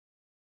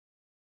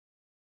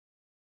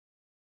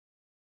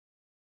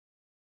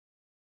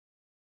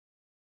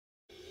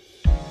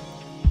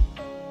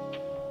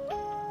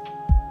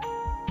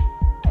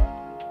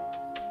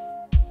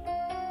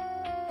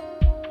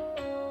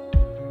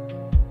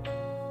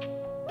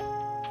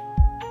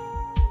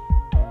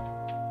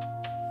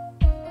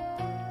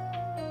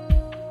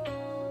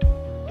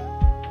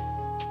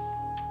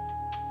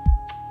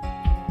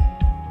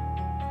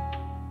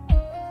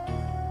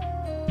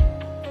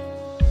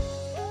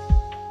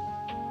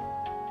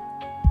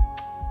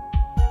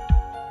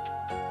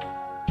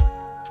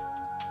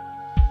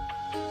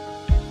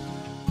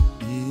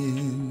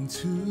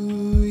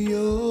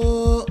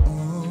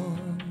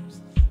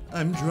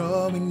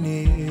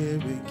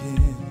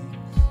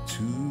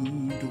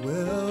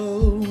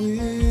dwell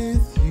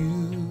with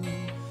you.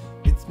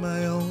 It's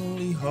my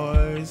only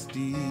heart's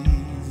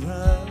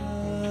desire.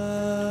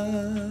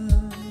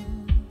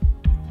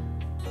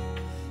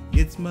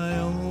 It's my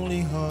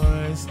only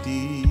heart's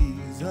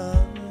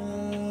desire.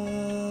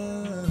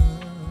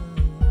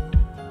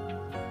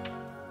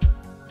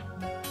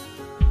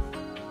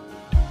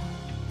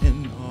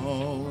 And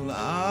all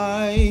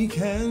I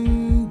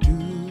can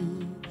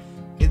do,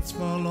 it's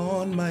fall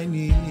on my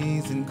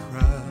knees and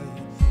cry,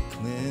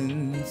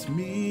 cleanse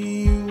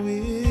me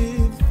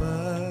with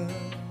fire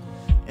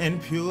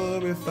and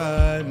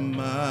purify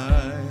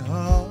my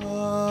heart.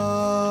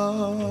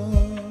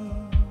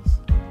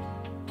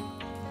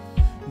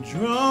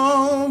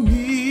 Draw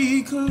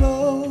me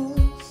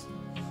close,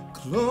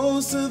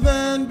 closer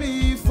than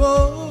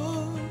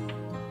before,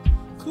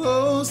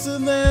 closer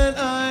than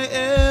I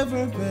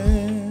ever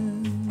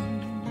been.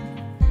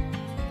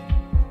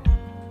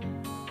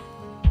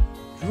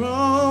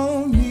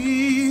 Draw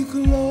me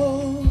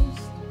close,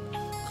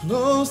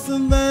 closer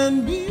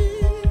than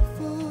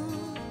before,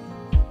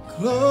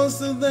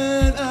 closer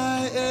than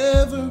I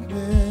ever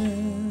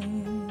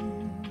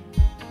been.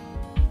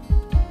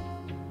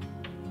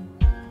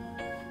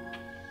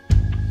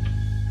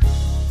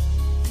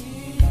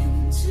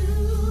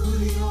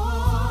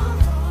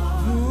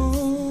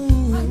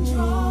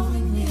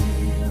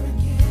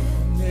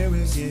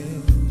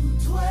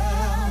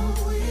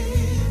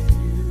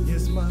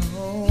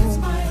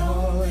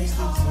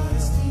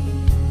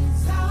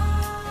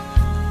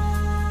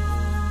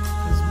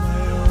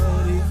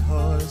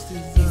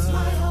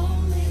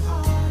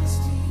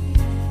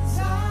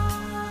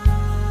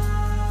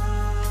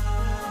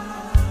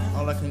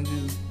 All I can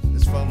do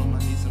is fall on my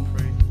knees and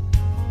pray.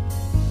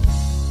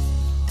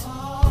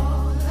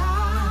 All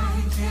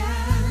I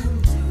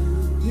can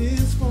do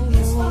is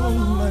fall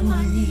on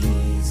my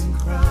knees and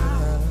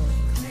cry.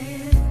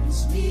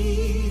 Cleanse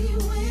me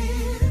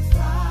with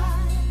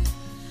fire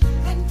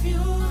and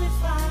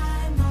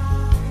purify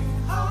my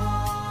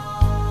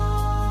heart.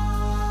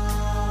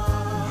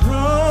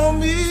 Draw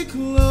me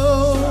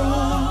close,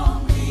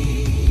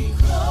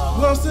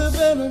 closer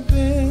than I've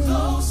been,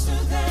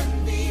 closer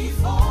than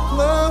before,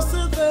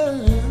 closer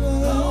than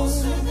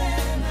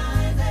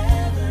I've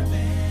ever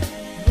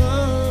been.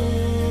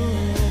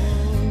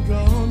 Oh,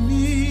 draw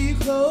me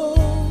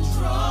close,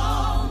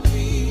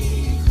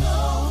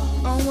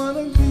 I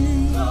wanna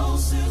be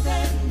closer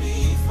than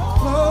before,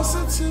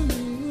 closer to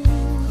you,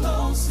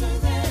 closer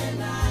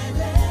than I've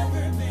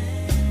ever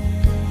been.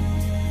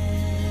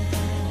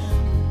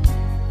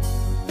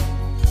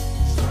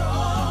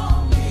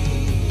 Draw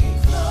me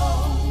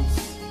close,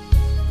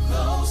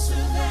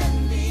 closer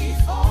than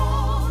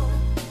before,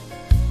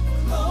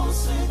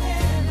 closer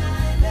than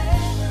I've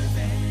ever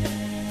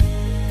been.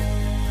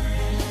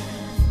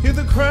 Hear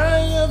the cry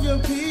of your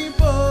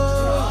people.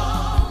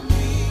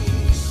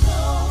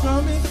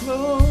 Draw me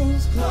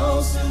close,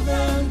 Closer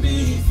than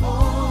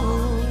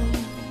before,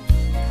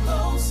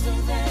 closer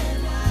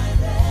than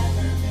I've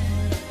ever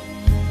been.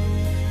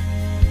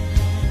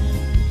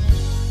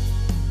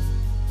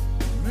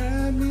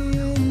 wrap me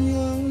in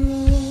your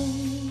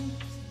arms,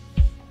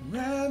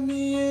 wrap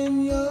me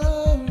in your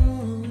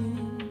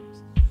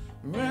arms,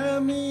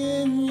 wrap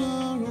me in your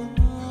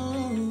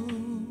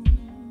arms.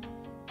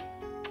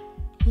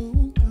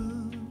 Oh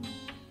God,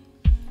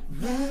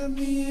 wrap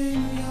me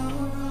in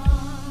your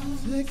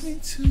arms, take me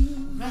to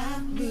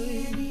Wrap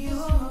me in your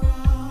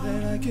arms,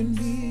 that I can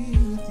be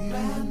with you,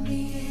 wrap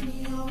me in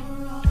your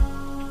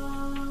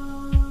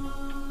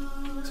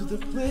arms, to the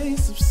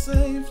place of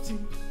safety.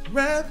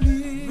 Wrap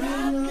me,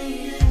 wrap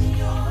me in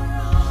your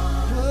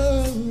arms,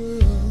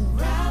 oh,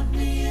 wrap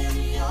me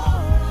in your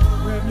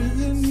arms, wrap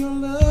me in your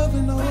love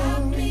and wrap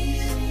arms. me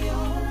in your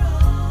arms,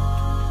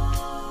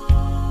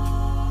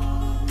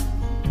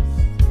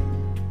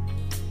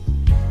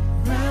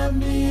 Wrap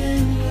me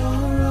in your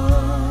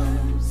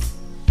arms,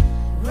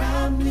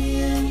 wrap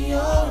me in your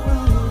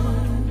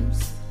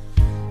arms,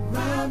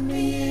 wrap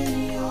me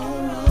in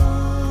your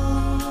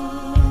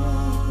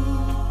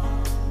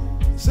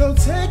arms. So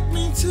take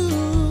me to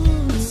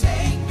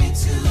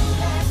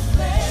that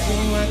place,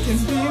 so I can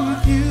be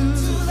with you.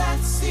 to that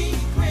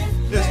secret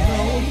There's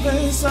no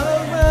place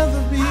I'd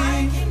rather be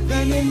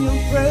than in your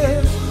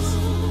presence.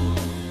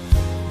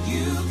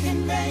 You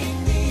can make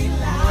me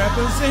laugh. Wrap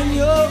us in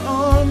your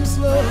arms,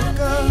 Lord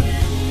God.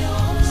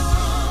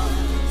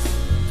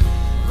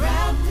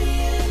 Wrap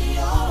me in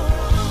your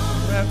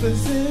arms. Wrap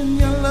us in